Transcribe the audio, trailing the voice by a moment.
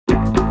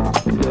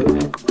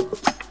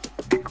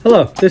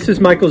Hello, this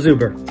is Michael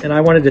Zuber, and I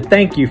wanted to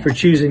thank you for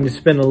choosing to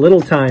spend a little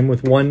time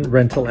with one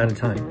rental at a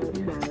time.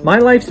 My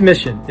life's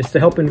mission is to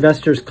help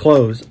investors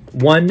close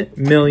 1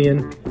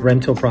 million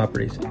rental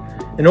properties.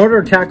 In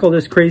order to tackle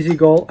this crazy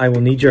goal, I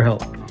will need your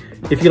help.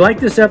 If you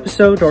like this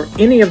episode or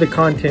any of the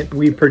content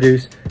we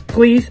produce,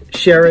 please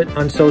share it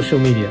on social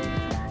media.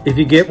 If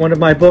you get one of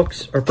my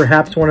books or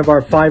perhaps one of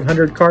our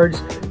 500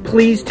 cards,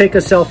 please take a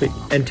selfie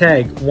and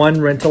tag one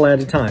rental at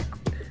a time.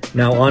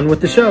 Now on with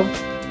the show.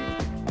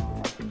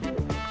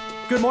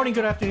 Good morning,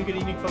 good afternoon, good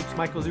evening, folks.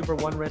 Michael Zuber,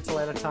 one rental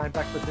at a time,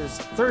 back with his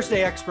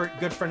Thursday expert,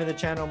 good friend of the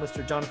channel,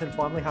 Mr. Jonathan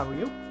Twombly. How are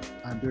you?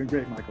 I'm doing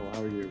great, Michael.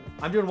 How are you?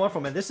 I'm doing wonderful,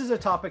 man. This is a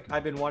topic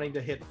I've been wanting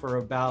to hit for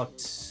about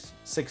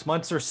 6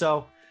 months or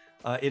so.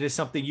 It is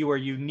something you are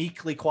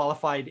uniquely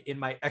qualified in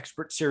my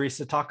expert series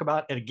to talk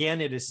about. And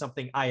again, it is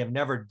something I have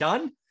never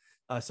done.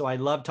 So I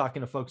love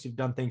talking to folks who've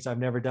done things I've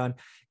never done.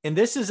 And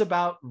this is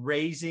about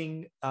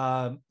raising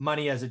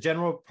money as a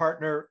general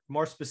partner.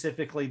 More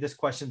specifically, this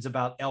question's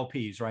about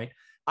LPs, right?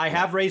 I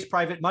have raised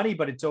private money,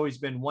 but it's always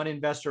been one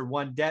investor,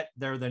 one debt.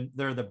 They're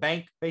the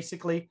bank,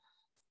 basically,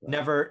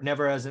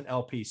 never as an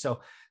LP. So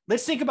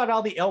let's think about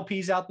all the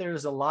LPs out there.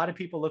 There's a lot of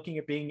people looking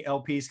at being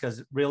LPs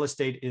because real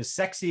estate is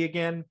sexy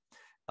again.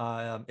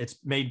 It's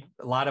made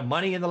a lot of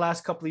money in the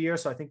last couple of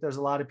years. So I think there's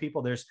a lot of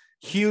people. There's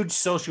huge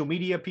social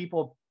media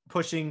people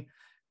pushing,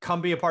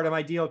 come be a part of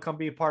my deal, come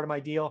be a part of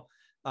my deal.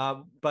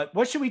 But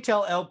what should we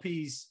tell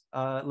LPs,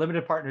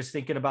 limited partners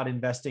thinking about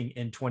investing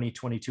in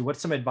 2022?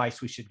 What's some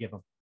advice we should give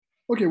them?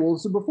 Okay, well,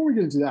 so before we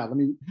get into that, let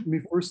me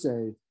first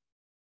say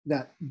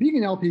that being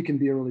an LP can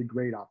be a really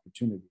great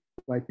opportunity,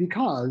 right?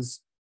 Because,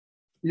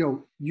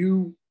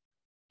 you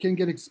can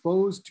get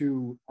exposed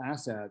to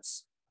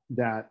assets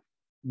that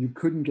you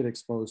couldn't get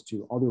exposed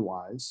to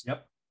otherwise.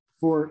 Yep.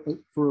 For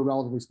a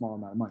relatively small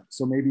amount of money.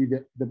 So maybe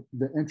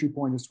the entry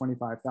point is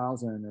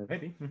 $25,000 or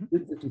maybe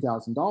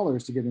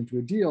 $50,000 to get into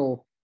a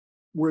deal,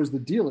 whereas the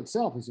deal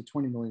itself is a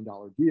 $20 million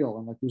deal,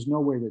 and there's no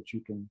way that you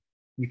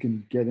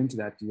can get into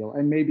that deal.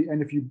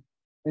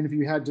 And if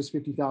you had just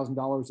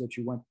 $50,000 that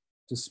you went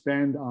to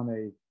spend on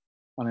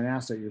an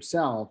asset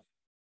yourself,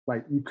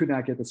 right, you could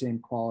not get the same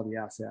quality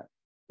asset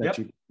that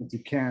you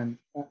can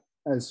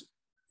as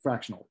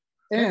fractional.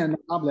 And on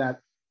top of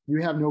that,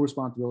 you have no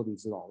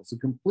responsibilities at all. It's a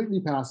completely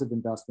passive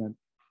investment.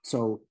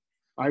 So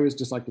I always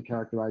just like to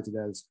characterize it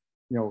as,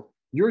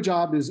 your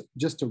job is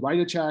just to write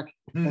a check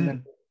and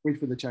then wait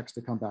for the checks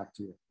to come back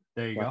to you.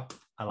 There you go.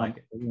 I like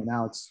it.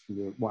 Now it's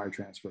the wire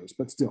transfers,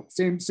 but still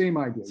same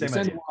idea. Same you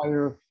send idea. a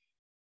wire,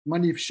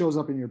 money shows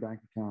up in your bank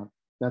account.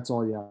 That's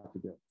all you have to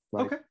do.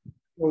 Right? Okay.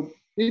 So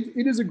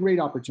it is a great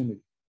opportunity.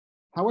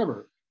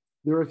 However,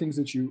 there are things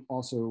that you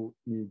also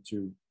need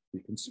to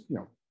be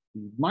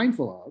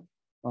mindful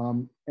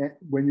of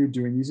when you're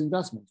doing these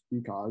investments,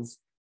 because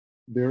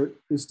there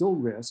is still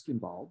risk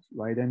involved,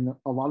 right? And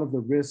a lot of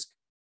the risk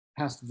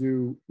has to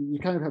do, you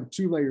kind of have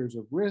two layers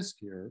of risk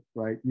here,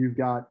 right? You've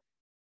got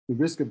the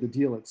risk of the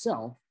deal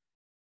itself.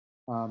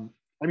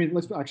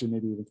 Let's actually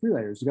maybe even three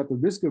layers. You've got the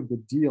risk of the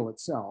deal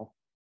itself,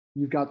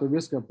 you've got the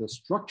risk of the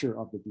structure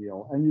of the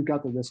deal, and you've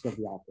got the risk of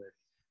the operator,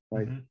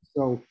 right?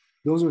 So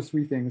those are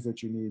three things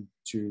that you need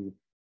to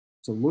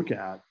look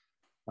at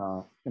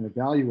and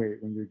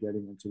evaluate when you're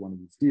getting into one of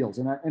these deals.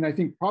 And I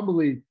think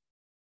probably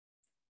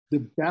the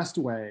best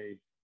way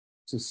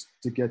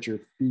to get your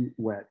feet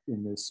wet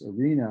in this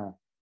arena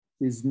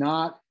is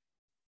not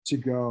to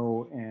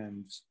go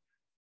and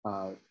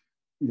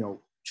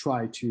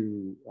try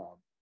to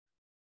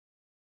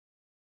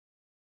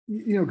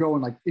go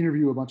and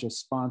interview a bunch of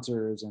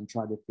sponsors and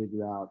try to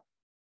figure out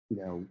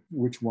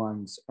which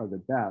ones are the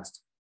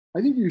best. I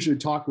think you should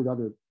talk with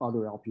other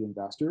LP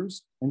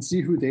investors and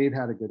see who they've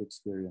had a good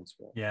experience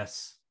with.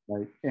 Yes.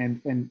 Right.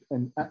 And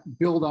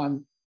build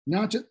on,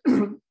 not just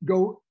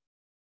go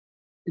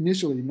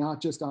initially,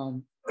 not just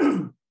on,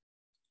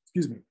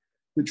 excuse me,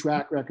 the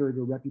track record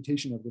or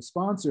reputation of the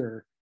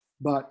sponsor,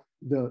 but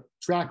the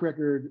track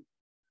record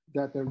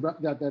that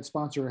that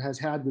sponsor has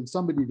had with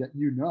somebody that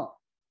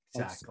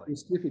Exactly.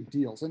 Specific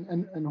deals,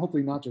 and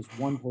hopefully not just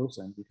one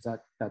person, because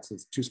that's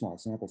too small a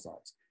sample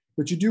size.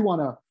 But you do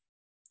want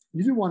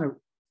to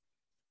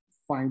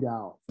find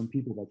out from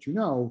people that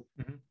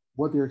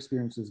what their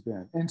experience has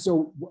been. And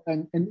so,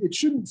 and it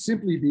shouldn't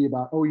simply be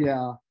about, oh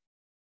yeah,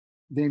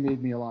 they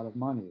made me a lot of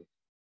money,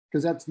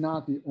 because that's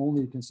not the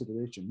only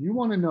consideration. You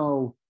want to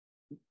know,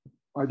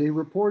 are they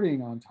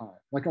reporting on time?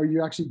 Are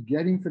you actually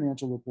getting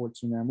financial reports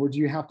from them, or do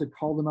you have to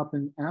call them up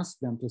and ask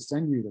them to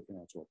send you the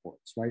financial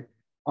reports, right?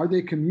 Are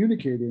they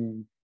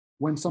communicating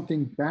when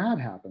something bad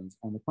happens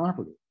on the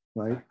property,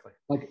 right?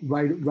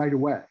 Exactly. Right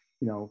away,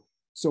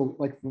 So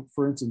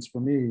for instance,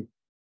 for me,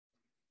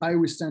 I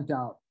always sent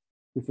out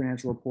the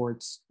financial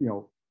reports,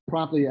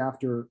 promptly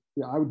after.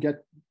 I would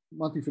get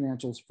monthly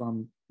financials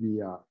from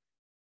the,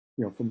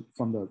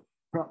 from the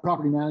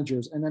property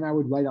managers, and then I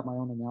would write up my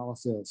own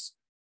analysis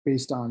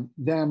based on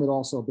them, but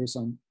also based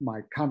on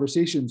my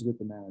conversations with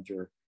the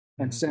manager,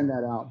 and send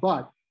that out.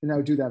 And I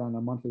would do that on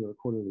a monthly or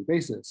quarterly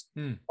basis.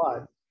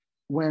 But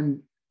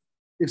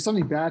if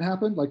something bad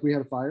happened, like we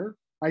had a fire,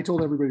 I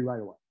told everybody right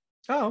away.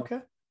 Oh,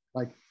 okay.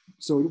 Like,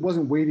 so it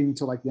wasn't waiting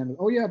till like the end of,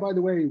 oh yeah, by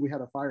the way, we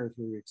had a fire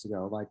 3 weeks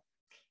ago. Like,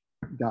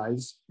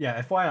 guys.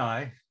 Yeah,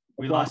 FYI,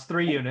 we lost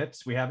 3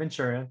 units. We have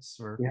insurance.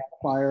 We have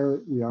a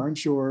fire. We are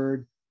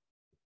insured.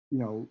 You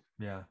know,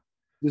 yeah,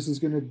 this is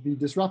going to be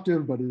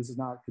disruptive, but this is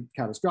not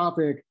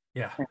catastrophic.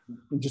 Yeah.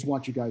 And just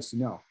want you guys to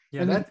know.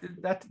 Yeah, and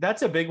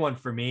that's a big one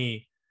for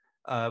me.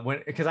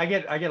 Because I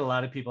get a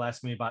lot of people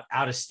asking me about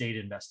out-of-state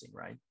investing,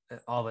 right?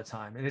 All the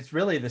time. And it's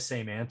really the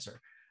same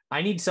answer.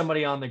 I need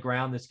somebody on the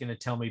ground that's going to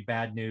tell me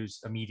bad news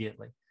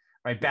immediately.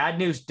 Right? Bad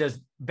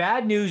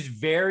news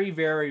very,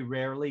 very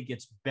rarely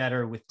gets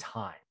better with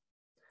time.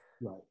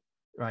 Right.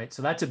 Right.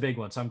 So that's a big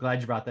one. So I'm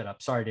glad you brought that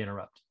up. Sorry to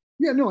interrupt.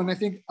 Yeah, no, and I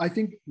think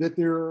that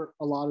there are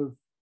a lot of,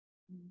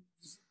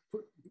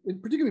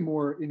 particularly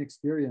more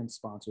inexperienced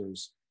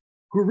sponsors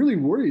who are really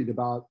worried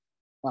about,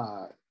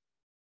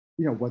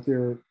 what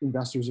their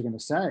investors are going to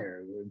say,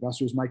 or the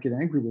investors might get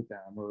angry with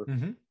them,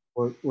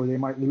 or they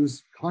might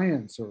lose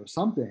clients or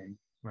something.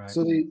 Right.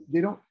 So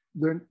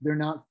they're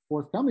not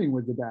forthcoming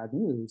with the bad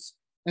news,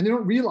 and they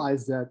don't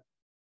realize that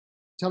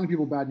telling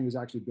people bad news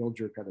actually builds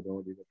your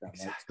credibility with them.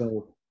 Exactly.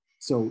 Right?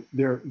 So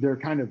they're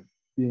kind of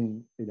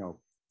being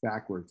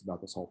backwards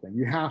about this whole thing.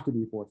 You have to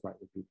be forthright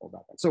with people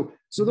about that. So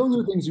those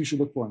are things you should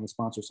look for on the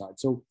sponsor side.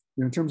 So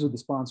in terms of the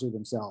sponsor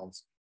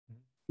themselves,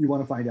 you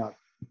want to find out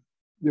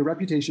their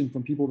reputation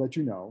from people that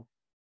you know.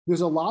 There's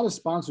a lot of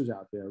sponsors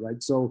out there,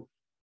 right? So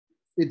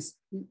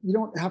you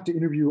don't have to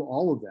interview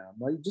all of them,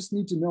 right? You just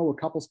need to know a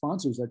couple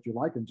sponsors that you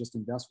like and just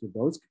invest with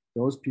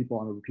those people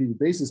on a repeated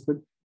basis. But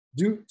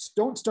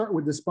don't start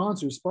with the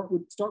sponsors. Start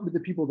with the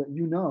people that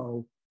you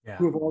know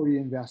who have already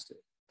invested,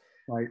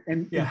 right?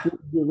 And build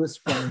your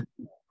list from.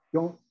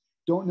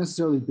 Don't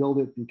necessarily build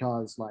it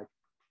because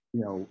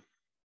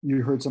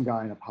you heard some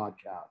guy in a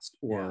podcast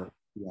or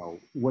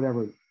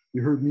whatever,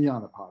 you heard me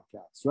on a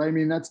podcast, right? I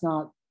mean, that's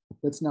not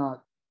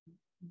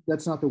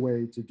the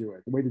way to do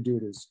it. The way to do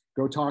it is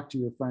go talk to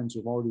your friends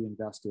who've already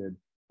invested,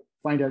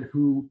 find out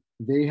who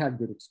they had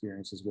good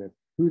experiences with,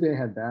 who they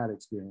had bad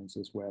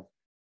experiences with,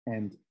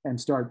 and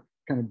start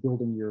kind of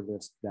building your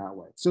list that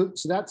way. So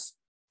that's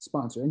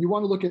sponsor. And you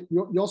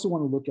also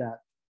want to look at,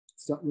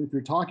 if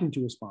you're talking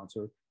to a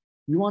sponsor,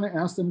 you want to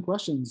ask them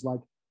questions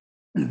like,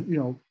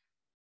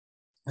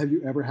 have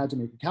you ever had to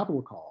make a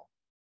capital call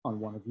on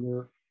one of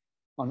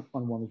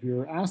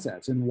your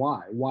assets, and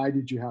why? Why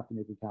did you have to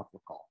make a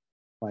capital call,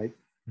 right?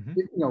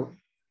 Mm-hmm.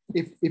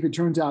 If it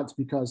turns out it's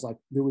because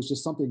there was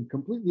just something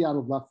completely out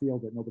of left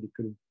field that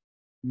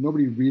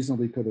nobody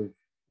reasonably could have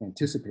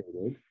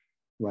anticipated,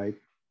 right?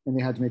 And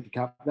they had to make a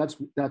cap. That's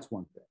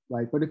one thing,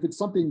 right? But if it's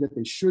something that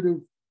they should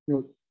have,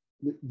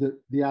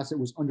 the asset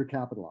was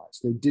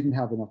undercapitalized, they didn't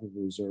have enough of a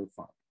reserve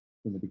fund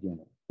in the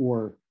beginning,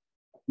 or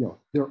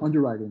their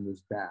underwriting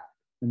was bad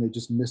and they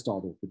just missed all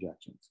their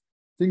projections,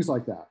 things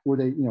like that, or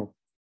they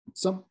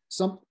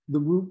the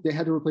roof, they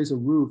had to replace a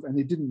roof and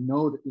they didn't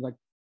know that,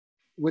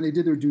 when they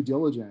did their due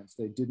diligence,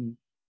 they didn't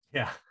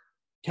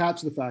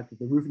catch the fact that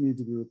the roof needed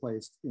to be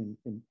replaced in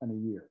a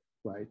year,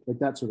 right? Like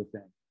that sort of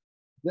thing.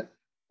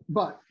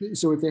 But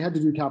so if they had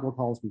to do capital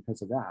calls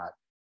because of that,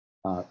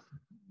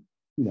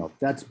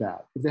 that's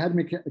bad. If they had to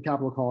make a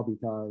capital call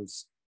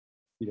because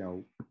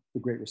the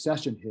Great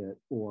Recession hit,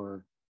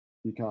 or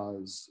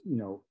because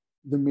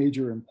the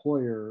major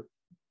employer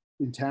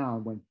in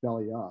town went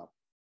belly up,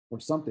 or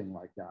something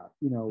like that,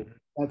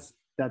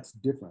 that's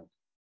different.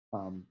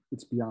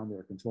 It's beyond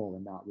their control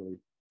and not really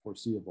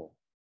foreseeable.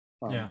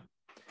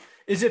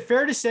 Is it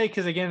fair to say,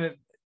 because again,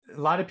 a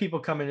lot of people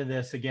come into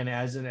this again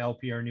as an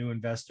LP or new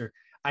investor,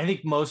 I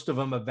think most of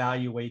them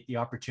evaluate the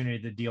opportunity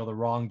of the deal the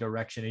wrong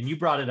direction, and you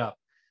brought it up.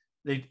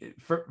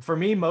 For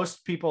me,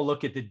 most people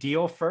look at the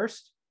deal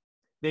first.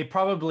 They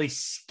probably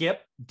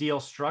skip deal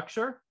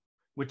structure,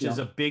 which is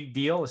a big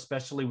deal,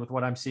 especially with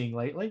what I'm seeing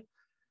lately.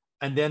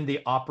 And then the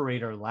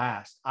operator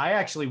last. I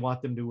actually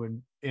want them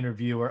to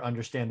interview or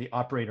understand the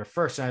operator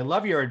first. And I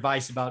love your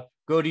advice about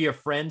go to your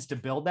friends to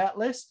build that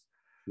list.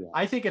 Yeah.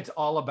 I think it's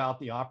all about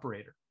the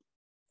operator.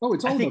 Oh,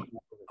 it's all about the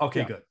operator.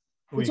 Okay, good.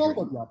 It's all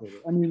about the operator.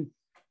 I mean,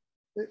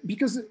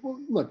 because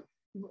look,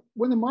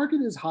 when the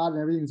market is hot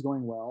and everything's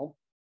going well,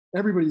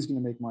 everybody's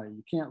going to make money.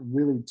 You can't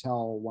really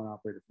tell one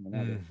operator from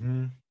another.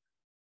 Mm-hmm.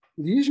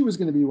 The issue is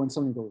going to be when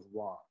something goes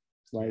wrong,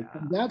 right?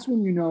 Yeah. And that's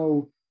when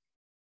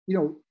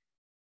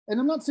and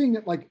I'm not saying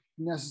that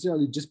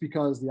necessarily just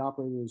because the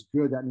operator is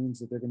good, that means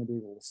that they're going to be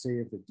able to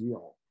save the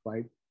deal,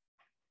 right?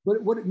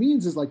 But what it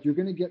means is you're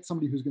going to get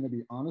somebody who's going to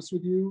be honest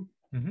with you,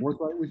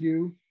 forthright with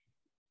you,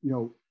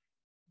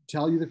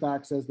 tell you the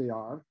facts as they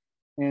are,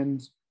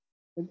 and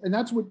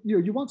that's what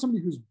you want,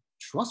 somebody who's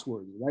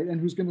trustworthy, right, and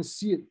who's going to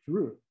see it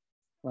through,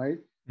 right?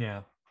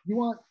 Yeah. You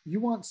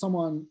want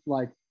someone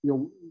one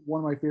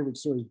of my favorite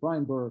stories.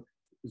 Brian Burke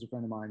is a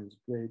friend of mine. He's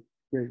a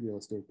great real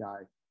estate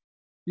guy.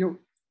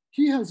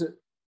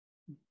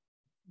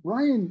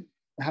 Brian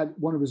had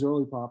one of his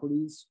early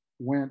properties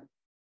went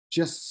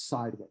just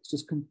sideways,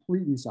 just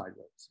completely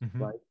sideways,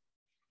 right?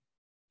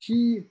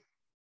 He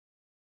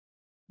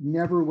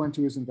never went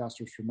to his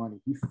investors for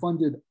money. He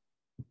funded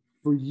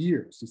for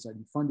years. He said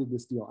he funded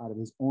this deal out of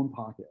his own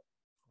pocket.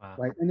 Wow.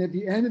 Right. And at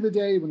the end of the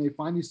day, when they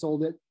finally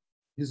sold it,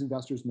 his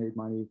investors made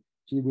money.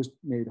 He was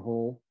made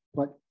whole.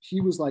 But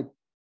he was like,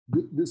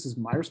 this is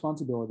my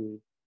responsibility.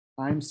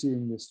 I'm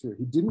seeing this through.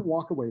 He didn't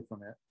walk away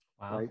from it.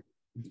 Wow. Right.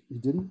 He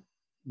didn't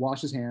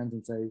wash his hands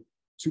and say,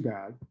 too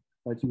bad.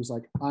 Like he was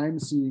like, I'm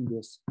seeing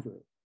this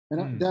through.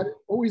 And that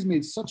always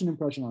made such an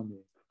impression on me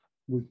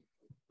with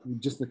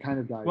just the kind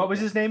of guy. What was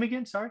his name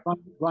again? Sorry.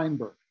 Brian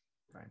Burke.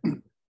 Right.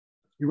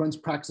 He runs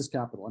Praxis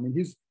Capital. I mean,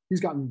 he's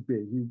gotten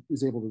big. He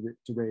is able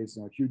to raise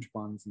huge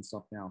funds and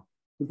stuff now.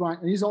 But Brian,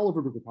 and he's all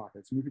over Bigger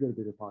Pockets. And if you go to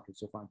Bigger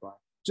Pockets, you'll find Brian.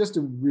 Just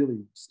a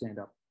really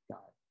stand-up guy.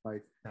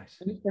 Like,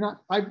 nice. And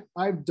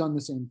I've done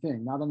the same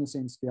thing, not on the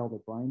same scale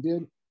that Brian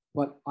did,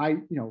 but I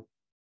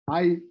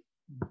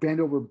bent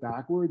over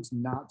backwards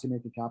not to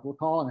make a capital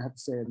call. And I have to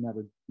say I've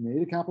never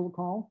made a capital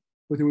call,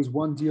 but there was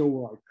one deal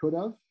where I could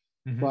have,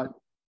 but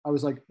I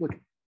was like, look,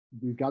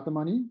 we've got the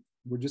money.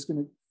 We're just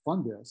going to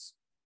fund this.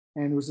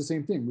 And it was the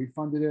same thing. We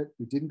funded it.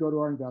 We didn't go to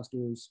our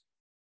investors.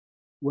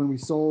 When we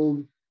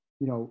sold,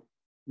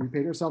 we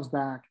paid ourselves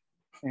back,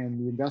 and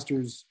the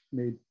investors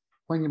made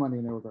plenty of money,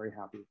 and they were very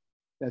happy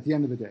at the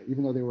end of the day,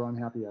 even though they were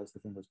unhappy as the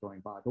thing was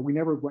going by. But we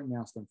never went and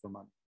asked them for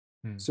money.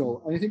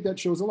 So I think that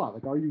shows a lot.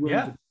 Like, are you willing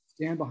to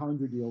stand behind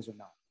your deals or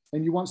not?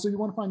 And you want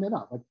to find that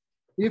out. Like,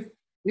 if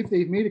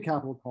they've made a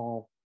capital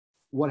call,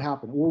 what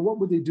happened, or what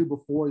would they do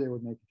before they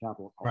would make a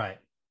capital call? Right.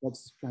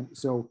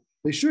 So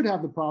they should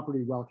have the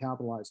property well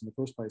capitalized in the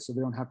first place, so they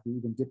don't have to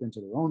even dip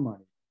into their own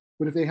money.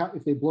 But if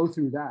they blow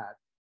through that,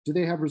 do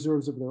they have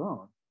reserves of their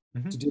own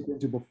to dip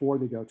into before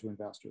they go to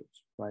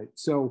investors? Right.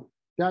 So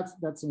that's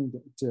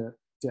something to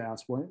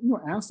ask for.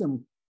 Ask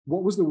them,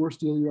 what was the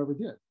worst deal you ever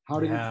did? How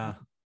did it?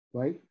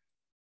 Right.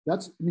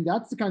 That's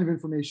the kind of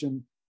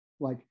information.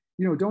 Like,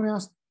 don't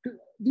ask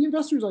the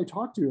investors I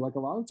talk to. Like, a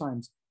lot of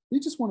times they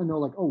just want to know,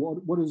 like, oh,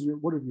 what have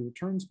your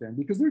returns been?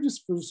 Because they're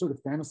just sort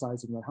of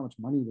fantasizing about how much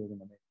money they're going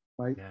to make.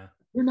 Right? Yeah.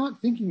 They're not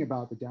thinking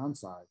about the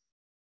downside.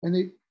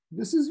 And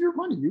this is your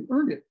money. You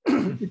earned it.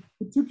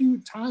 It took you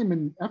time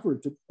and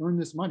effort to earn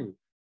this money.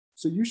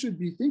 So you should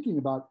be thinking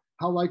about,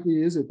 how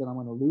likely is it that I'm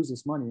going to lose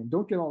this money? And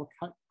don't get all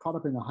caught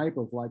up in the hype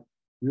of, like,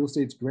 real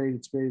estate's great,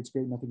 it's great,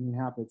 nothing can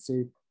happen, it's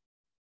safe.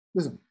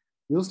 Listen,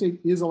 real estate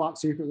is a lot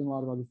safer than a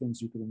lot of other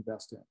things you could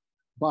invest in.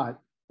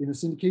 But in a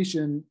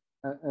syndication,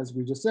 as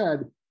we just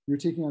said, you're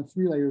taking on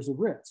 3 layers of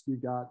risk.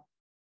 You've got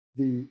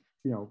your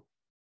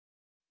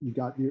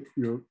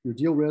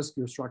deal risk,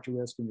 your structure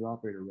risk, and your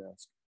operator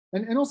risk.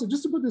 And also,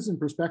 just to put this in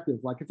perspective,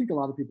 like, I think a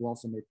lot of people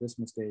also make this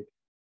mistake.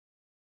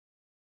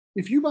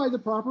 If you buy the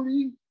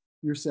property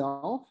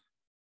yourself,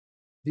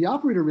 the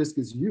operator risk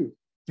is you.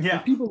 Yeah.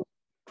 And people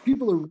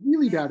are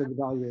really bad at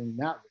evaluating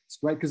that risk,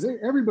 right? Because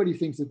everybody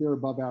thinks that they're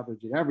above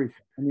average at everything.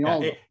 I mean,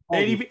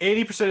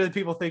 80% of the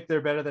people think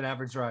they're better than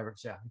average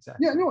drivers. Yeah,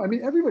 exactly. Yeah, no, I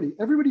mean,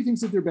 everybody thinks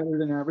that they're better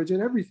than average at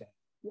everything.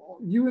 Well,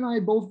 you and I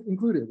both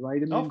included,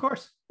 right? I mean, of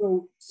course.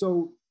 So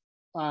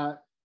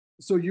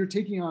you're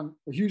taking on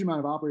a huge amount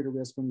of operator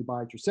risk when you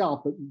buy it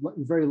yourself, but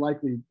very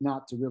likely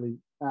not to really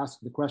ask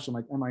the question,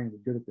 like, am I going to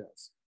be good at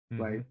this,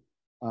 right?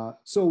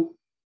 So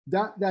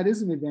that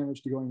is an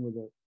advantage to going with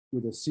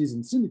a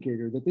seasoned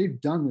syndicator, that they've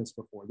done this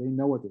before. They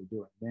know what they're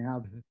doing. They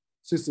have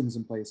systems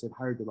in place. They've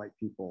hired the right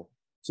people.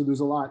 So there's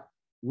a lot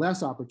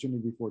less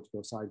opportunity for it to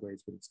go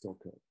sideways, but it still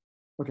could.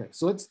 Okay,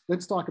 so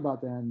let's talk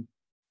about then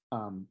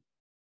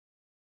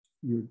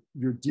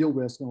your deal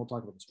risk, and we'll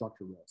talk about the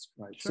structure risk,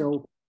 right?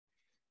 Sure.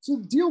 So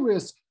deal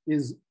risk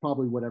is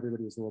probably what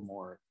everybody is a little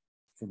more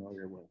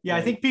familiar with. Yeah,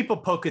 right? I think people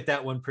poke at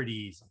that one pretty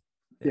easily.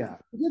 Yeah,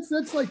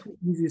 that's like the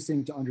easiest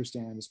thing to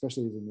understand,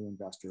 especially as a new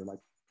investor. Like,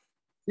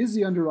 is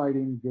the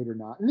underwriting good or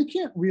not? And they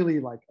can't really,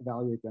 like,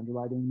 evaluate the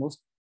underwriting.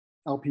 Most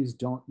LPs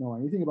don't know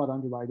anything about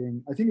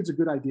underwriting. I think it's a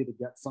good idea to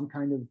get some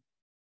kind of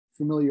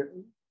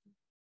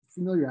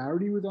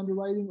familiarity with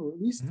underwriting, or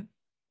at least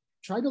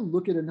try to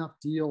look at enough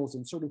deals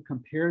and sort of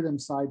compare them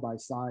side by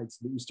side, so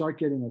that you start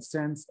getting a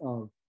sense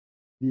of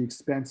the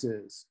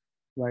expenses,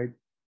 right?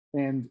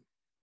 And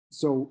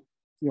so,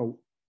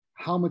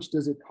 how much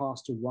does it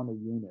cost to run a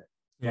unit?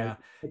 Yeah,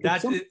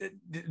 right?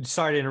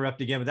 Sorry to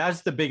interrupt again, but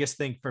that's the biggest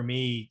thing for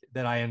me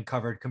that I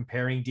uncovered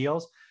comparing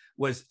deals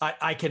was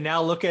I can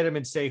now look at them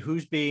and say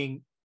who's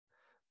being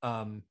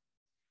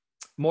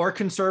more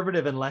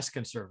conservative and less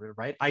conservative,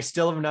 right? I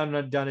still have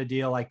not done a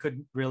deal. I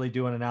couldn't really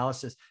do an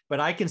analysis,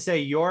 but I can say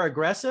you're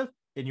aggressive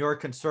and you're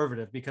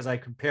conservative because I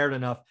compared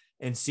enough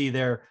and see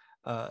their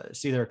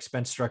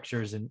expense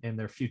structures and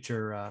their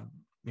future,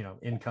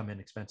 income and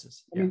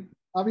expenses. I mean,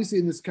 obviously,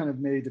 and this kind of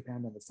may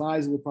depend on the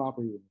size of the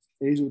property, and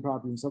the age of the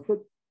property and stuff, but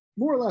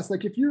more or less,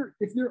 like, if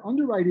they're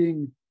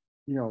underwriting,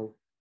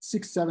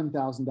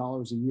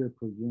 $6,000-$7,000 a year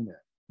per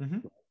unit,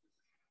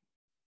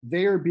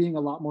 they are being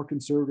a lot more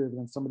conservative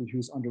than somebody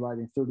who's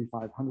underwriting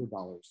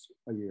 $3,500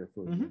 a year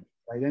for a unit,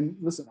 right? And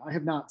listen, I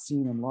have not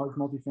seen in large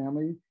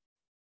multifamily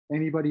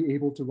anybody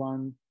able to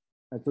run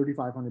at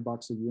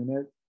 $3,500 a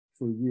unit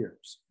for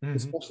years,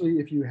 especially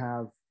if you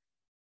have,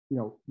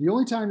 the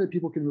only time that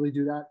people can really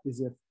do that is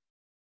if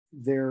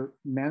they're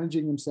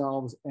managing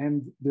themselves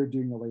and they're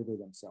doing the labor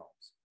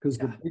themselves. Because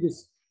the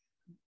biggest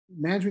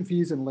management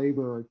fees and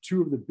labor are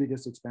two of the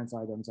biggest expense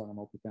items on a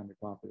multifamily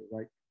property,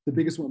 right? The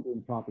biggest one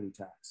being property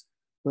tax.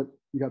 But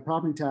you got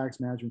property tax,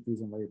 management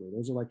fees, and labor.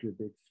 Those are like your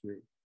big three.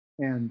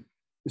 And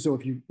so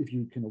if you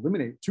can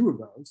eliminate two of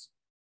those,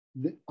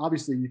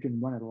 obviously you can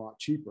run it a lot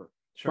cheaper.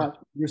 Sure. But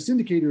your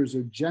syndicators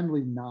are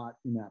generally not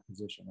in that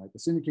position. Like the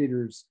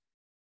syndicators,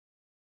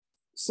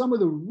 some of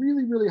the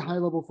really, really high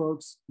level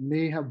folks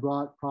may have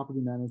brought property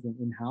management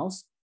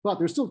in-house, but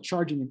they're still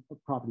charging a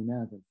property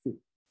management fee,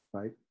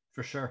 right?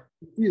 For sure.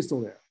 The fee is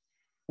still there.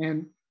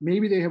 And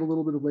maybe they have a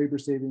little bit of labor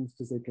savings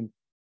because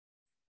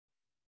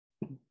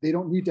they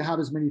don't need to have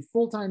as many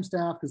full-time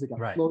staff because they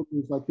got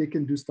floaters, like they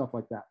can do stuff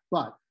like that.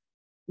 But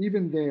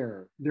even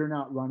there, they're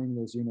not running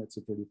those units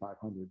at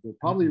 3,500. They're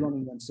probably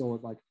running them still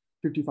at like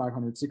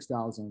 5,500,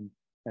 6,000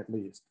 at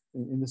least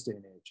in this day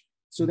and age.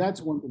 So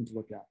that's one thing to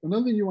look at.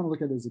 Another thing you want to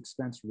look at is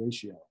expense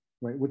ratio,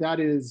 right? What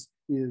that is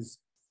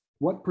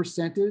what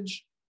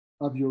percentage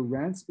of your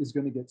rents is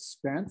going to get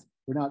spent,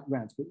 or not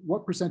rents, but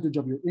what percentage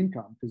of your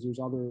income, because there's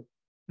other,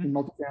 in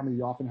multifamily,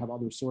 you often have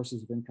other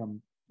sources of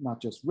income,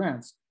 not just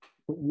rents,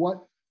 but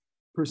what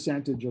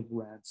percentage of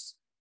rents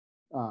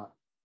are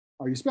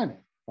you spending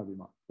every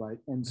month, right?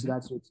 And so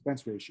that's your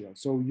expense ratio.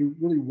 So you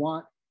really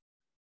want,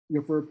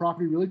 for a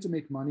property really to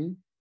make money,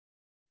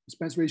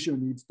 expense ratio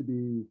needs to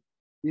be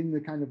in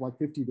the kind of like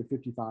 50 to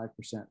 55%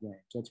 range.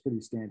 That's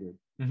pretty standard.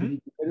 If you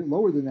get it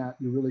lower than that,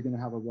 you're really going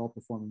to have a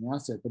well-performing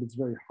asset, but it's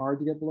very hard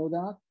to get below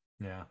that.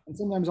 Yeah. And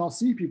sometimes I'll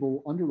see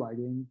people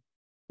underwriting,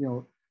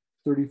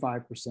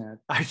 35%.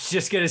 I was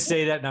just going to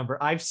say that number.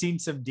 I've seen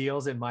some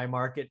deals in my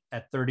market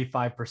at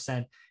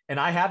 35%. And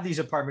I have these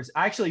apartments.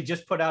 I actually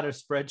just put out a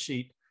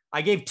spreadsheet.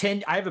 I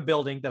have a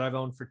building that I've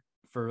owned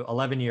for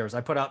 11 years.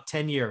 I put out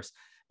 10 years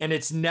and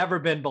it's never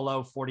been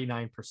below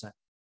 49%.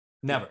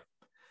 Never.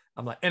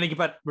 I'm like,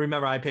 but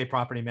remember, I pay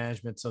property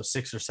management, so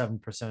 6 or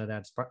 7% of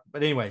that's. But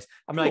anyways,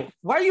 I'm like,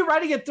 why are you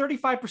writing at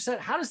 35%?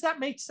 How does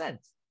that make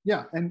sense?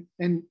 Yeah, and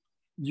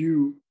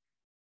you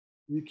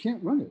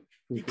can't run it.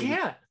 You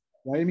can't.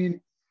 Right? I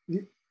mean,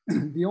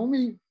 the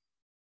only,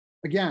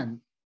 again,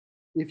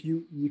 if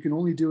you can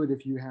only do it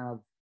if you have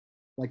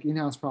like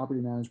in-house property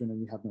management and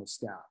you have no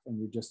staff,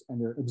 and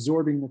they're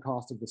absorbing the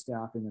cost of the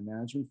staff and the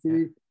management fee.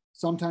 Yeah.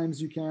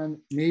 Sometimes you can,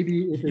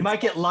 maybe if you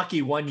might get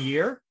lucky one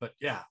year, but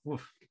yeah.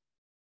 Oof.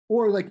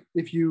 Or like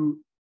if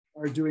you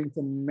are doing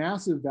some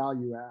massive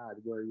value add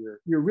where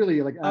you're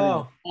really like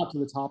adding up to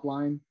the top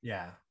line.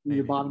 Yeah.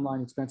 Your bottom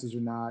line expenses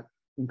are not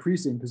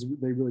increasing because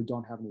they really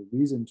don't have any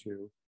reason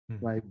to,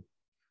 right?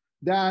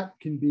 That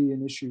can be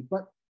an issue,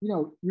 but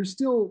you're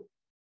still,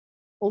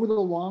 over the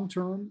long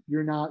term,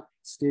 you're not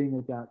staying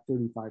at that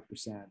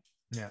 35%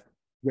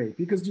 rate,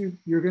 because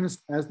you're going to,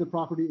 as the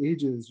property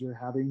ages, you're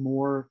having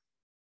more.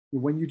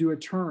 When you do a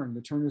turn,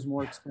 the turn is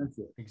more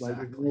expensive.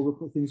 Exactly. Right? There's more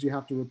things you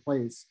have to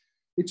replace.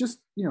 It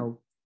just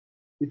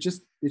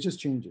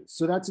changes.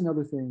 So that's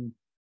another thing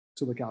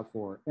to look out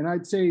for. And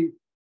I'd say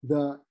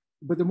the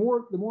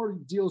more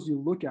deals you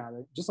look at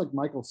it, just like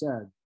Michael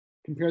said,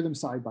 compare them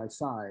side by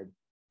side,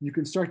 you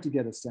can start to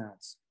get a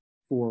sense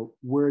for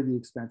where the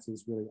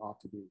expenses really ought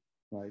to be,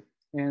 right?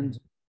 And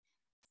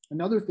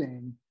another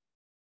thing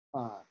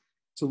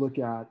to look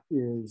at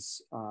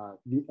is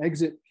the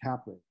exit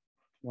cap rate,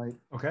 right?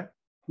 Okay.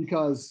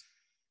 Because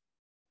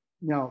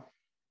now,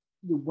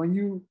 when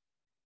you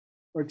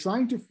are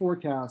trying to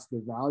forecast the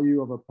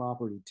value of a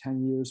property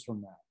 10 years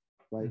from now,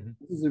 right?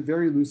 This is a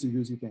very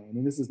loosey-goosey thing. I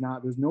mean, there's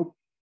no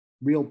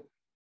real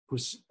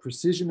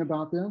precision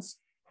about this.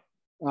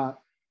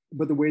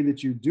 But the way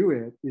that you do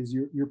it is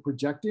you're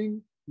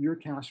projecting your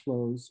cash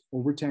flows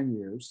over 10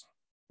 years.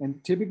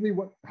 And typically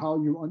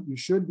how you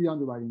should be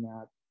underwriting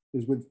that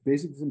is with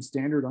basically some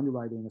standard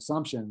underwriting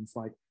assumptions,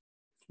 like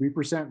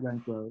 3%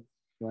 rent growth,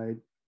 right?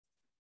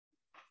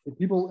 If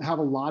people have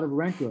a lot of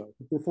rent growth,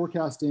 if they're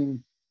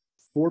forecasting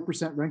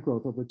 4% rent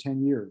growth over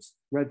 10 years,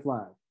 red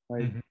flag,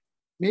 right?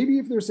 Maybe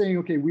if they're saying,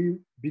 okay,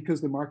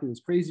 because the market is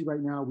crazy right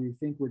now, we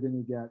think we're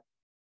going to get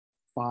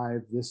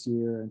 5 this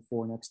year and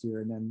 4 next year,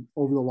 and then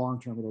over the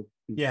long term it'll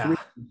be 3,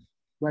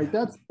 right?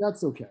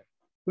 That's okay.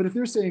 But if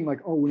they're saying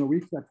like, oh, we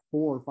expect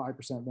 4 or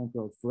 5% rent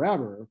growth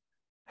forever,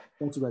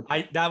 that's a red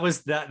flag.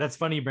 That's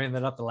funny you bring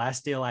that up. The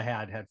last deal I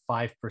had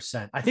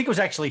 5%. I think it was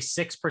actually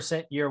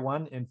 6% year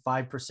one and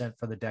 5%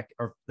 for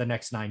the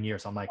next 9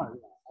 years. I'm like,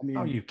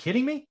 are you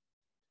kidding me?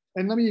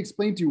 And let me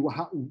explain to you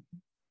how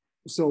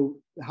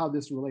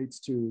this relates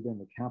to then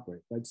the cap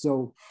rate, right?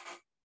 So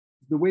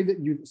the way that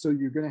you're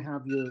going to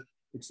have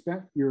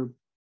your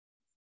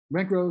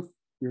rent growth,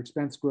 your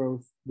expense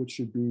growth, which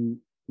should be,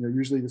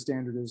 usually the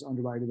standard is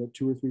underwritten at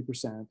 2 or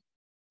 3%,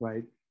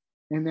 right?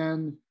 And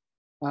then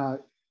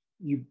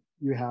you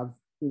have,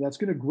 that's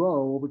going to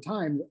grow over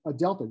time, a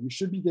delta. You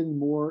should be getting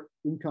more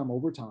income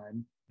over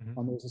time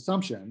on those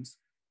assumptions.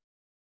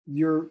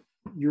 After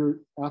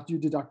you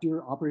deduct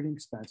your operating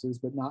expenses,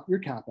 but not your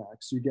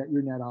CapEx, you get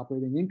your net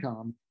operating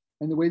income.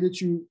 And the way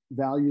that you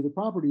value the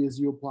property is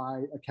you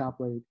apply a cap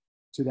rate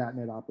to that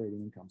net operating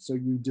income. So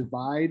you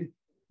divide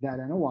that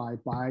NOI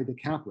by the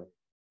cap rate,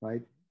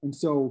 right? And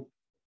so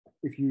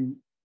if you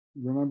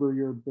remember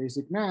your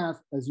basic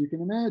math, as you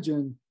can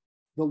imagine,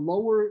 the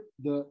lower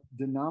the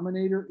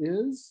denominator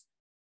is,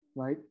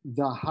 right,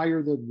 the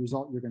higher the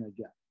result you're going to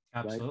get.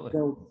 Absolutely. Right?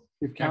 So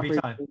if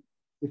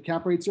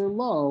cap rates are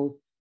low,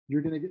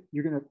 you're going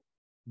to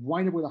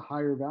wind up with a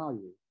higher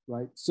value,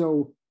 right?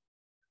 So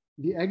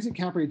the exit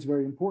cap rate is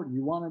very important.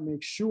 You want to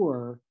make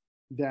sure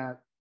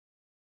that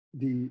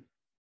the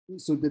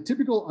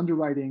typical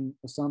underwriting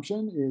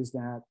assumption is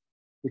that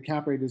the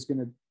cap rate is going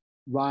to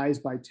rise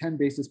by 10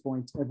 basis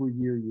points every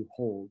year you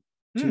hold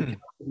to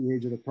the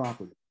age of the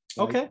property.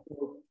 Right? Okay.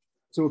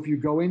 So if you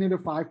go in at a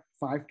five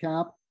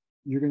cap,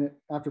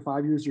 after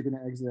 5 years, you're going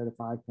to exit at a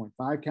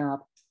 5.5 cap.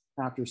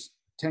 After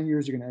 10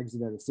 years, you're going to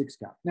exit at a 6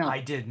 cap. Now, I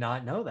did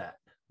not know that.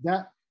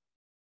 That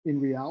in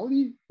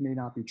reality may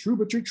not be true,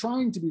 but you're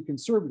trying to be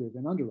conservative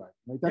in underwriting,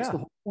 right? That's the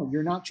whole point.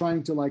 You're not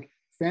trying to like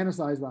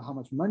fantasize about how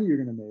much money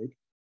you're going to make.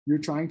 You're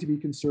trying to be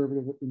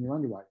conservative in your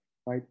underwriting,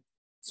 right?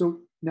 So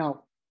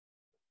now,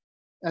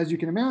 as you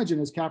can imagine,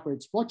 as cap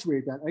rates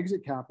fluctuate, that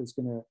exit cap is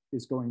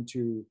going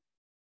to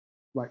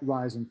like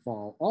rise and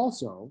fall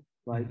also,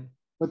 right? Mm-hmm.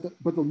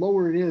 But the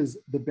lower it is,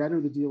 the better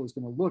the deal is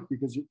going to look,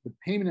 because the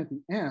payment at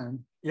the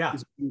end is going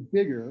to be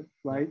bigger,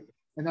 right?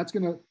 And that's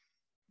going to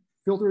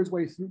filter its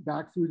way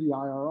back through the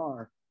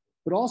IRR.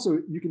 But also,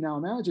 you can now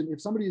imagine if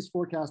somebody is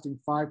forecasting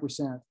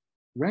 5%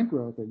 rent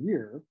growth a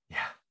year,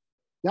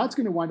 that's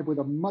going to wind up with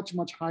a much,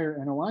 much higher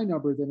NOI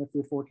number than if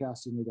they're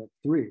forecasting it at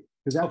 3.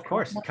 Because that, of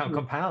course,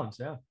 compounds,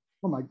 I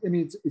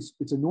mean,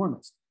 it's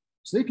enormous.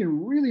 So they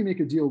can really make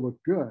a deal look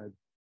good,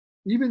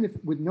 even if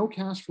with no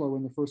cash flow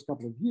in the first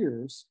couple of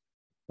years,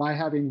 by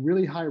having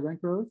really high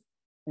rent growth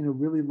and a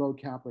really low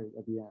cap rate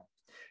at the end.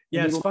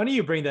 Yeah, it's funny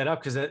you bring that up,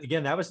 because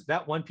again,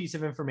 that one piece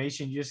of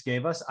information you just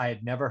gave us, I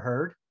had never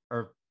heard,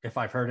 or if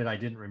I've heard it, I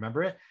didn't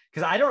remember it,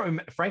 because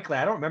frankly,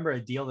 I don't remember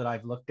a deal that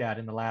I've looked at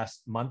in the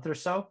last month or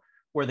so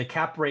where the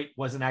cap rate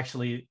wasn't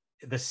actually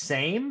the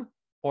same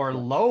or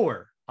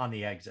lower on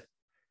the exit.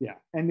 Yeah,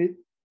 and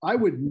I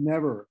would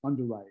never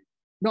underwrite.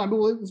 No,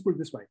 let's put it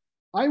this way.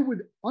 I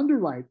would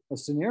underwrite a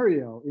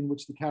scenario in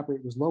which the cap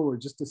rate was lower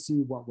just to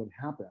see what would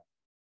happen.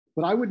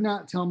 But I would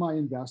not tell my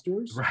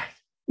investors.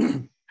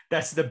 Right.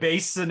 That's the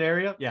base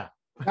scenario. Yeah.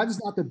 That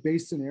is not the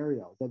base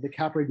scenario, that the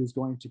cap rate is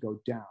going to go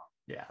down.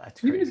 Yeah,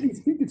 that's crazy. Even if you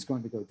think it's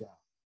going to go down.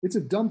 It's a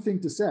dumb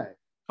thing to say.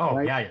 Oh,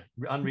 right? yeah.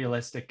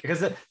 Unrealistic.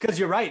 Because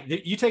you're right.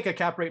 You take a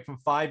cap rate from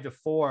 5 to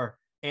 4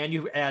 and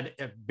you add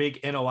a big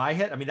NOI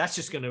hit. I mean, that's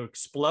just going to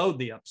explode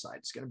the upside.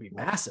 It's going to be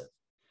massive.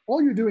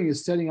 All you're doing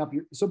is setting up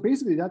so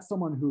basically that's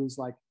someone who is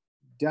like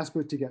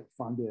desperate to get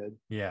funded.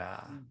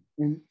 Yeah.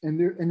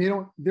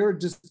 They're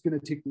just going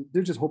to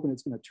they're just hoping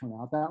it's going to turn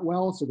out that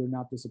well. So they're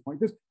not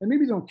disappointed. And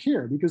maybe they don't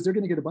care because they're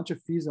going to get a bunch of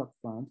fees up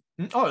front.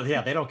 Oh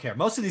yeah. They don't care.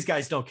 Most of these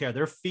guys don't care.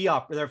 They're fee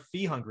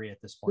hungry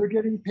at this point.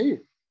 They're getting paid,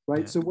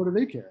 right? Yeah. So what do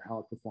they care how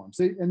it performs?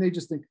 They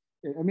just think,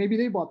 and maybe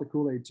they bought the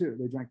Kool-Aid too.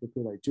 They drank the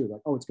Kool-Aid too.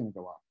 Like, oh, it's going to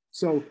go up.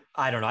 So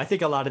I don't know. I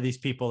think a lot of these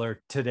people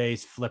are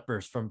today's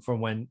flippers from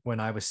when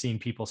I was seeing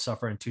people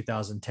suffer in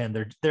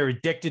 2010. They're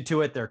addicted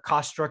to it. Their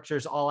cost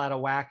structures all out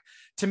of whack.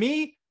 To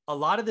me, a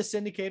lot of the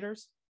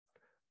syndicators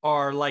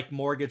are like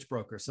mortgage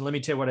brokers. And let me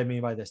tell you what I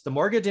mean by this. The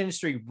mortgage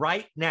industry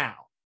right now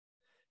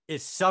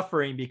is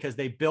suffering because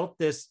they built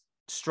this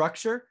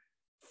structure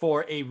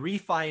for a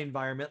refi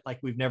environment like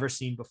we've never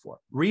seen before.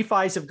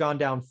 Refis have gone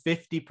down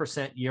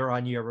 50% year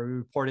on year. We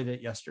reported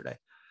it yesterday.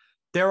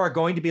 There are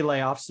going to be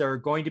layoffs. There are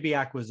going to be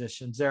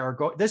acquisitions.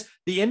 The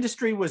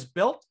industry was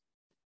built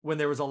when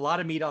there was a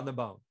lot of meat on the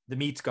bone. The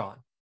meat's gone.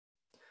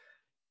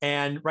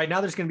 And right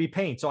now there's going to be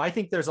pain. So I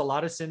think there's a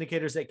lot of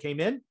syndicators that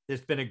came in.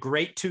 It's been a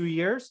great 2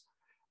 years.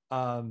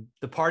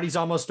 The party's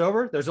almost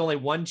over. There's only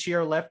one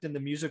chair left in the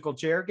musical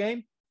chair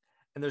game.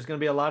 And there's going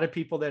to be a lot of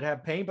people that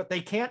have pain, but they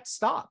can't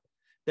stop.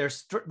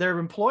 Their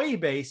employee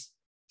base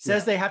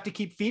says they have to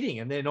keep feeding.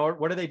 And then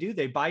what do?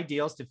 They buy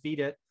deals to feed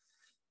it.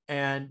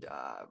 And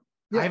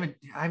I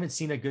haven't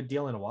seen a good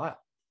deal in a while.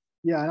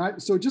 Yeah.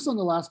 And so just on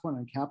the last point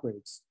on cap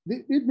rates,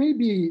 it may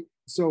be,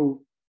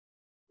 so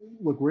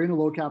look, we're in a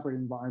low cap rate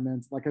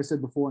environment. Like I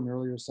said before in an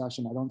earlier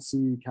session, I don't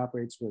see cap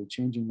rates really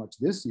changing much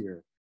this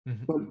year.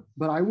 Mm-hmm.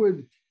 But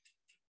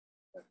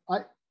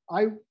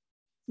I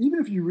even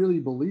if you really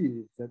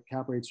believe that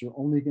cap rates are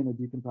only going to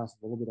decompress a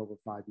little bit over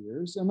 5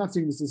 years, I'm not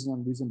saying this is an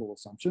unreasonable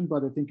assumption,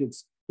 but I think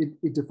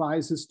it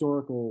defies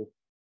historical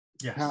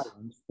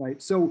patterns, right?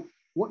 So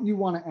what you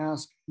want to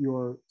ask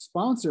your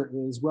sponsor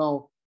is,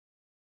 well,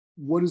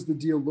 what does the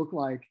deal look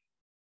like?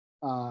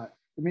 I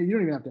mean, you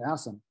don't even have to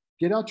ask them.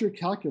 Get out your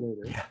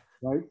calculator,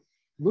 right?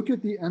 Look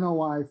at the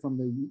NOI from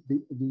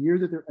the year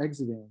that they're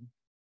exiting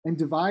and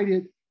divide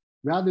it,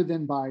 rather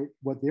than by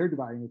what they're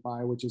dividing it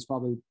by, which is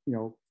probably,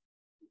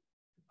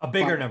 a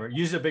bigger number.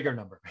 Use a bigger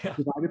number.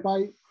 Divided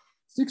by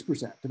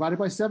 6%, divided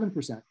by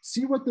 7%.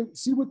 See what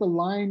the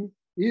line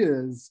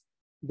is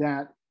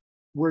that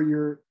where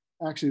you're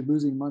actually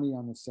losing money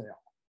on the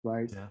sale,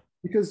 right? Yeah.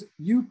 Because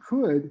you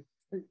could,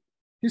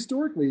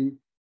 historically,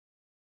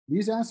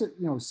 these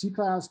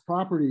C-class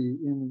property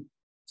in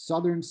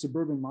southern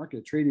suburban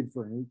market traded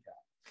for an 8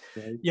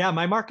 cap, right? Yeah,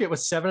 my market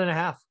was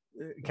 7.5.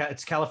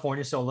 It's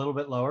California, so a little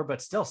bit lower,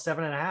 but still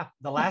 7.5.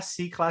 The last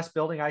C-class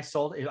building I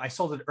sold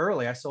it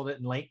early. I sold it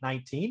in late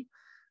 19.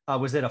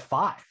 Was at a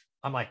 5.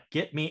 I'm like,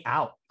 get me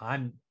out.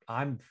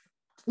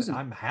 Listen,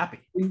 I'm happy.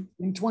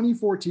 In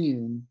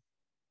 2014,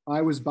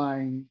 I was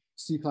buying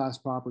C-class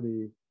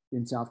property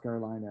in South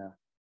Carolina,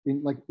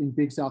 in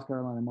big South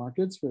Carolina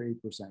markets for 8%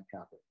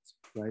 cap rates,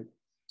 right?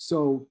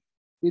 So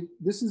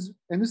this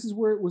is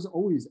where it was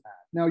always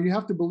at. Now you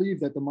have to believe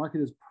that the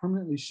market has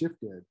permanently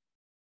shifted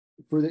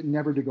for it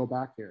never to go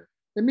back there.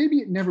 And maybe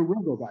it never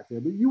will go back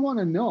there, but you want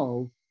to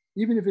know,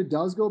 even if it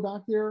does go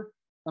back there,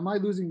 am I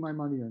losing my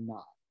money or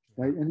not?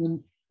 Right.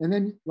 And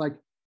then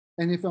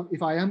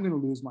if I am going to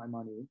lose my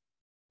money,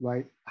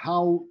 right,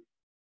 how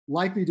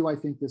likely do I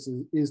think this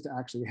is to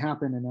actually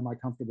happen? And am I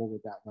comfortable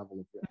with that level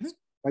of risk?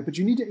 Mm-hmm. Right. But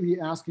you need to be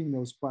asking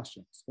those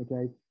questions.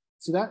 Okay.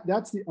 So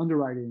that's the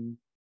underwriting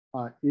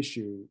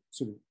issue,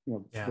 sort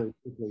of, very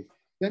quickly.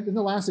 Then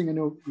the last thing, I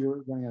know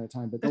you're running out of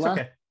time, but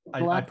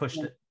I pushed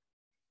it.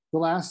 The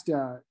last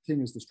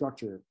thing is the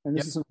structure. And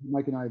this is something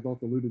Mike and I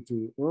both alluded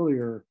to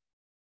earlier.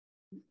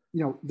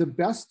 The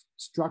best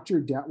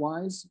structure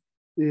debt-wise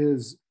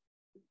is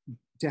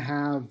to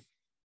have,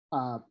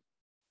 a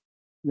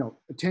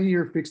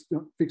 10-year fixed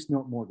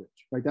note mortgage,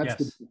 right? That's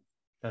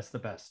the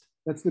best.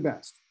 That's the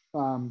best.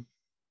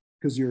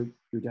 Because your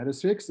debt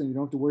is fixed and you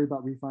don't have to worry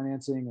about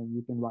refinancing and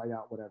you can ride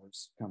out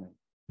whatever's coming.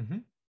 Mm-hmm.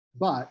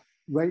 But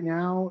right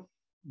now,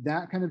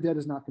 that kind of debt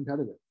is not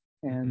competitive.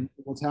 And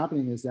what's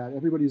happening is that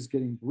everybody's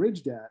getting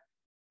bridge debt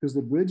because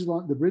the bridge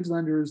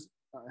lenders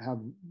have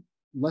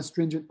less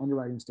stringent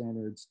underwriting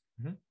standards,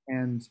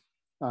 and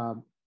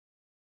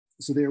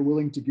so they are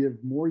willing to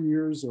give more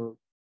years or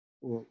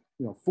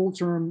full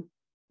term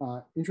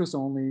interest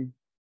only,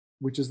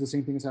 which is the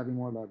same thing as having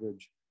more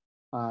leverage.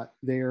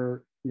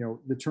 The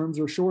terms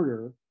are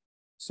shorter,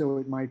 so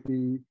it might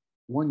be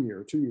 1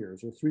 year, 2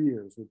 years, or 3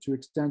 years, or 2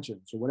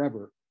 extensions, or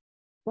whatever.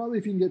 Probably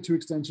if you can get 2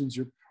 extensions,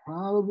 you're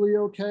probably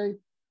okay.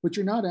 But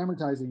you're not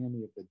amortizing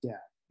any of the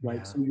debt, right?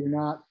 Yeah. So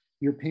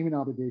your payment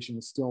obligation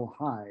is still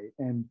high.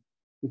 And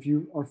if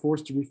you are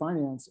forced to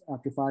refinance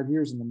after 5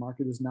 years and the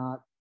market is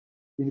not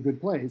in a good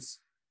place,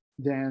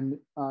 then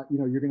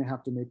you're going to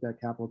have to make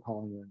that capital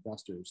call on your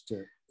investors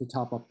to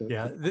top up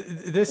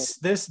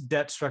this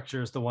debt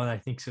structure is the one I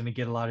think is going to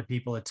get a lot of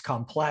people. It's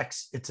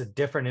complex. It's a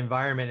different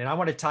environment. And I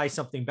want to tie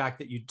something back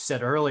that you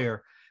said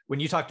earlier when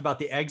you talked about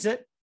the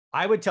exit.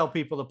 I would tell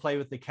people to play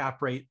with the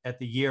cap rate at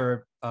the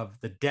year of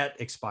the debt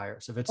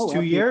expires. If it's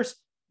 2 years,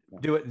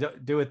 do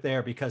it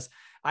there, because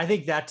I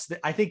think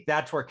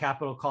that's where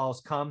capital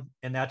calls come,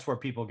 and that's where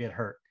people get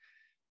hurt.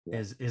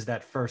 Is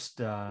that first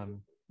that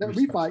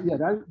refi?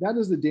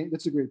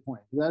 That's a great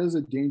point. That is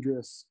a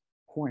dangerous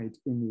point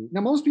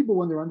now. Most people,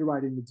 when they're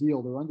underwriting the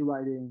deal, they're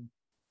underwriting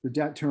the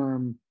debt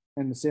term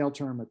and the sale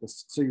term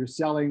so you're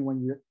selling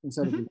when you're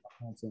instead of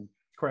refinancing.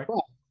 Correct.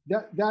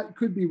 But that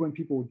could be when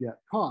people get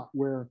caught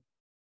where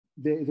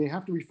they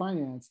have to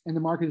refinance and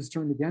the market is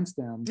turned against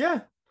them.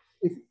 Yeah.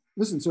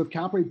 So if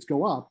cap rates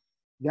go up,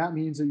 that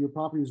means that your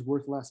property is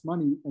worth less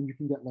money and you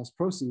can get less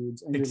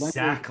proceeds. And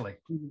exactly.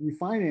 You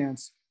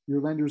refinance,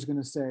 your lender is going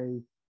to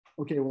say,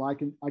 okay, well,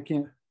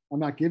 I'm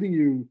not giving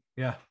you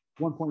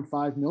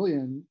 1.5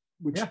 million,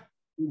 which it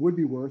would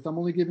be worth. I'm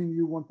only giving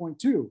you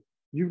 1.2.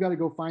 You've got to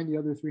go find the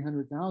other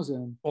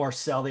 300,000 or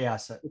sell the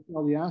asset.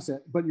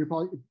 But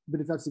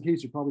if that's the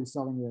case, you're probably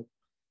selling it.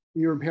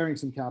 You're impairing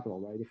some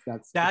capital, right?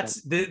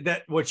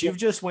 That what you've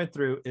just went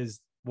through is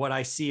what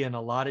I see in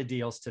a lot of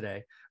deals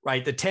today,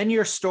 right? The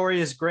 10-year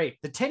story is great.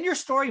 The 10-year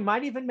story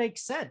might even make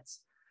sense,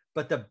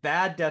 but the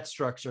bad debt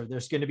structure,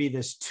 there's going to be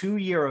this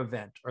 2-year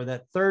event or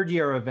that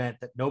 3rd-year event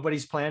that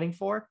nobody's planning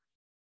for,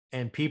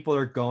 and people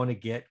are going to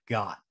get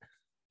got.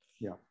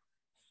 Yeah.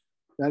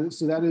 That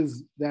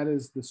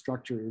is the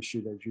structure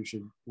issue that you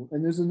should,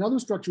 and there's another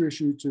structure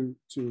issue to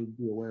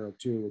be aware of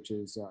too, which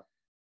is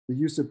the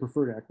use of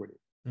preferred equity.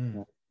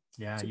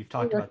 Yeah, so you've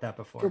talked about that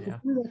before.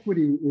 Preferred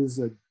equity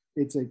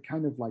it's a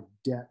kind of like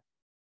debt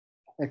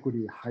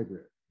equity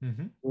hybrid,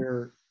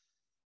 where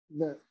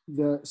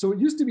so it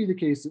used to be the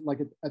case that, like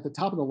at the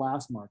top of the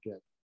last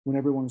market, when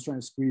everyone was trying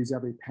to squeeze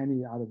every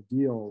penny out of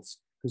deals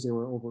because they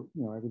were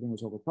everything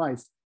was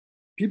overpriced,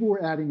 people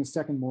were adding a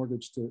second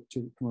mortgage to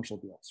commercial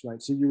deals,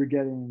 right? So you were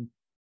getting,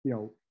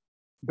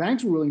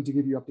 banks were willing to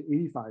give you up to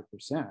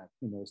 85%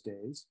 in those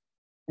days.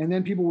 And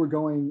then people were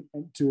going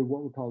to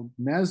what were called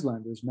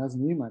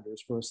mezzanine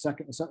lenders for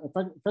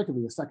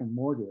effectively a second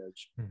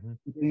mortgage,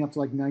 getting up to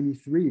like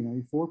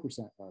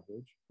 94%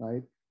 leverage,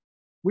 right?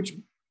 Which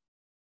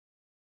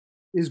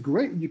is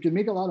great. You can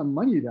make a lot of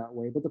money that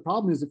way. But the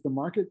problem is if the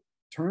market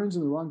turns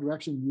in the wrong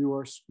direction, you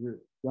are screwed,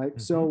 right?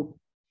 So,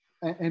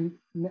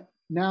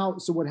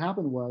 so what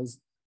happened was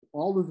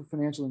all of the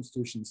financial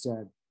institutions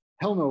said,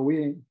 hell no,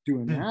 we ain't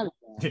doing that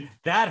again.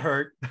 That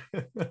hurt.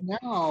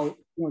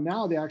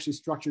 Now they actually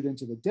structured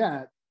into the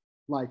debt,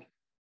 like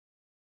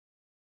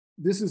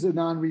this is a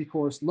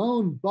non-recourse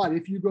loan, but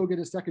if you go get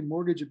a second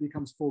mortgage, it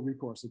becomes full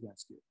recourse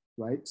against you,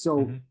 right?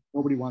 So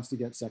nobody wants to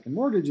get second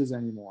mortgages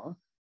anymore,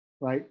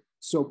 right?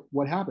 So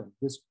what happened?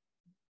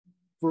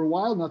 For a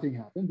while, nothing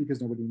happened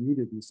because nobody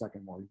needed these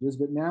second mortgages.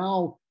 But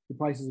now the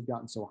prices have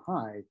gotten so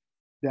high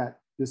that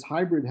this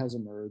hybrid has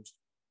emerged.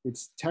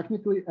 It's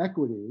technically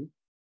equity,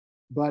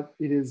 but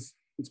it's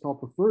called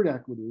preferred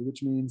equity,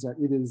 which means that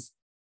it is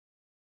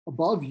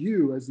above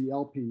you as the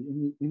LP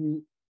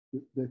in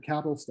the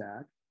capital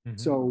stack.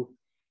 So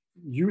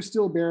you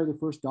still bear the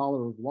first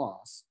dollar of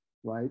loss,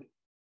 right?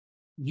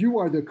 You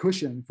are the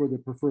cushion for the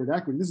preferred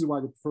equity. This is why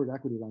the preferred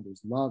equity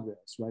lenders love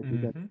this, right?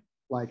 Because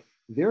like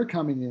they're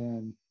coming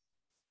in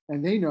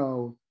and they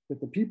know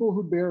that the people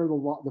who bear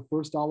the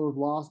first dollar of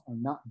loss are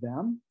not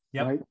them,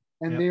 right?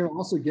 And they're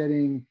also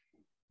getting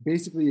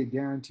basically a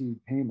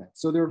guaranteed payment.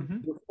 So they're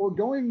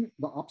foregoing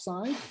the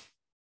upside.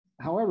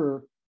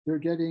 However, they're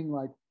getting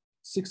like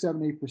 6,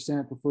 7,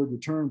 8% preferred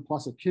return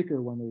plus a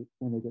kicker when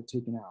they get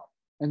taken out.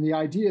 And the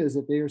idea is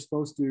that they are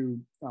supposed to,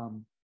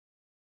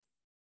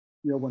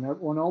 when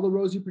all the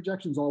rosy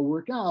projections all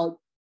work out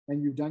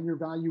and you've done your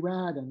value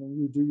add and then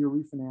you do your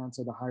refinance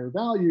at a higher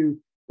value,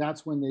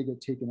 that's when they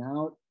get taken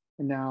out.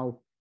 And now,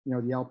 the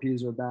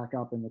LPs are back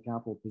up in the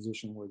capital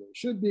position where they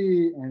should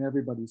be, and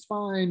everybody's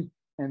fine.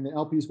 And the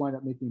LPs wind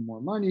up making more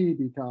money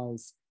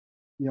because,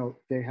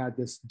 they had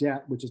this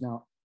debt, which is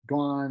now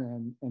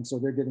gone. And so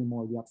they're getting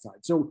more of the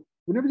upside. So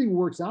when everything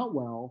works out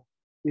well,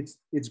 it's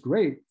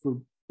great for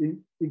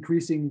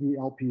increasing the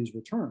LP's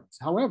returns.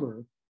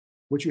 However,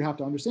 what you have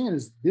to understand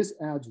is this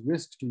adds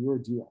risk to your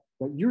deal.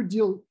 But your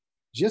deal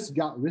just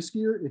got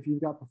riskier if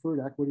you've got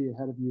preferred equity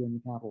ahead of you in the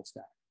capital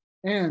stack.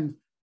 And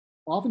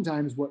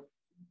oftentimes what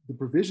the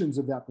provisions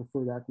of that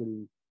preferred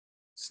equity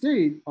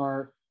state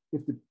are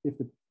if the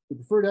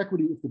preferred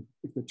equity,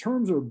 if the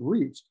terms are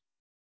breached,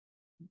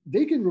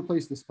 they can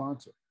replace the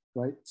sponsor,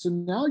 right? So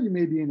now you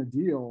may be in a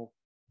deal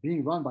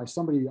being run by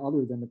somebody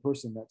other than the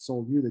person that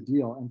sold you the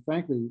deal. And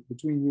frankly,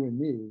 between you and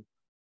me,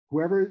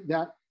 whoever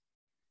that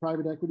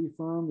private equity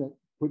firm that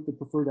put the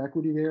preferred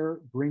equity there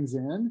brings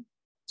in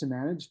to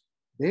manage,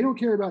 they don't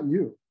care about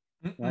you,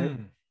 right?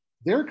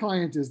 Their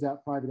client is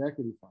that private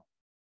equity fund,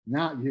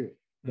 not you,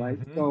 right?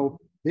 So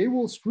they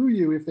will screw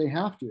you if they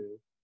have to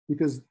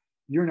because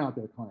you're not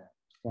their client,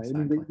 right?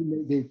 Exactly. I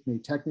mean, they may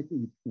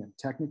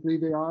technically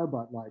they are,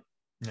 but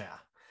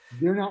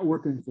they're not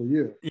working for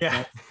you.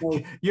 Right? So,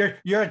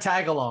 you're a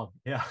tag along.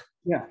 Yeah.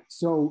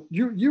 So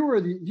you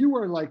are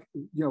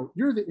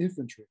the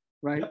infantry,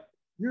 right?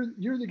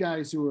 You're the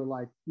guys who are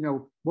like,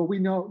 well, we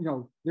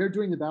know, they're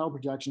doing the battle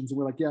projections and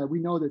we're like, yeah, we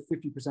know that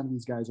 50% of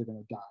these guys are going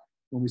to die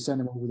when we send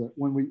them over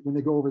when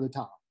they go over the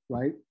top,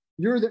 right?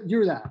 You're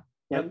that.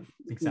 Right? Yep,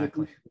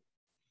 exactly.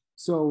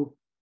 So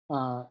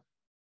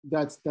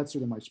that's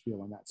sort of my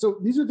spiel on that. So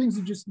these are things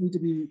you just need to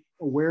be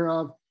aware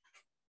of.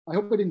 I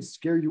hope I didn't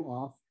scare you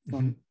off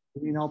from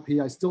being an LP.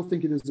 I still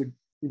think it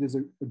is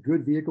a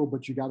good vehicle,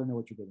 but you got to know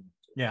what you're getting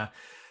into. Yeah.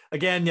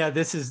 Again,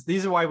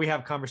 these are why we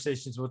have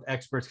conversations with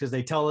experts, because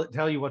they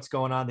tell you what's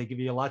going on. They give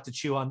you a lot to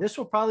chew on. This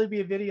will probably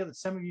be a video that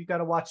some of you got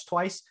to watch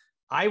twice.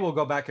 I will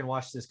go back and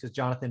watch this because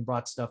Jonathan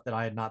brought stuff that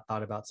I had not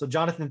thought about. So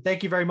Jonathan,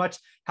 thank you very much.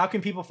 How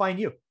can people find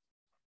you?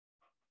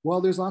 Well,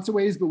 there's lots of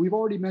ways, but we've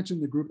already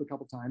mentioned the group a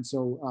couple of times.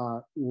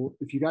 So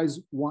if you guys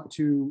want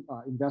to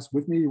invest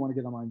with me, you want to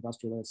get on my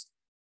investor list,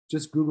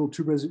 just Google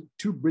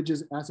Two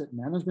Bridges Asset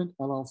Management,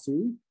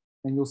 LLC,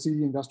 and you'll see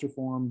the investor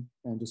form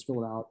and just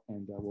fill it out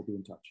and we'll be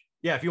in touch.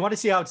 Yeah, if you want to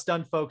see how it's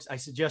done, folks, I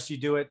suggest you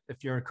do it.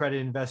 If you're a credit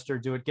investor,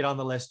 do it. Get on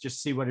the list,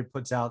 just see what it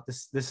puts out.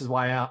 This is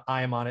why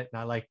I am on it, and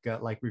I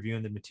like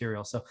reviewing the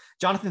material. So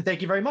Jonathan,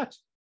 thank you very much.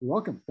 You're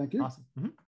welcome. Thank you. Awesome.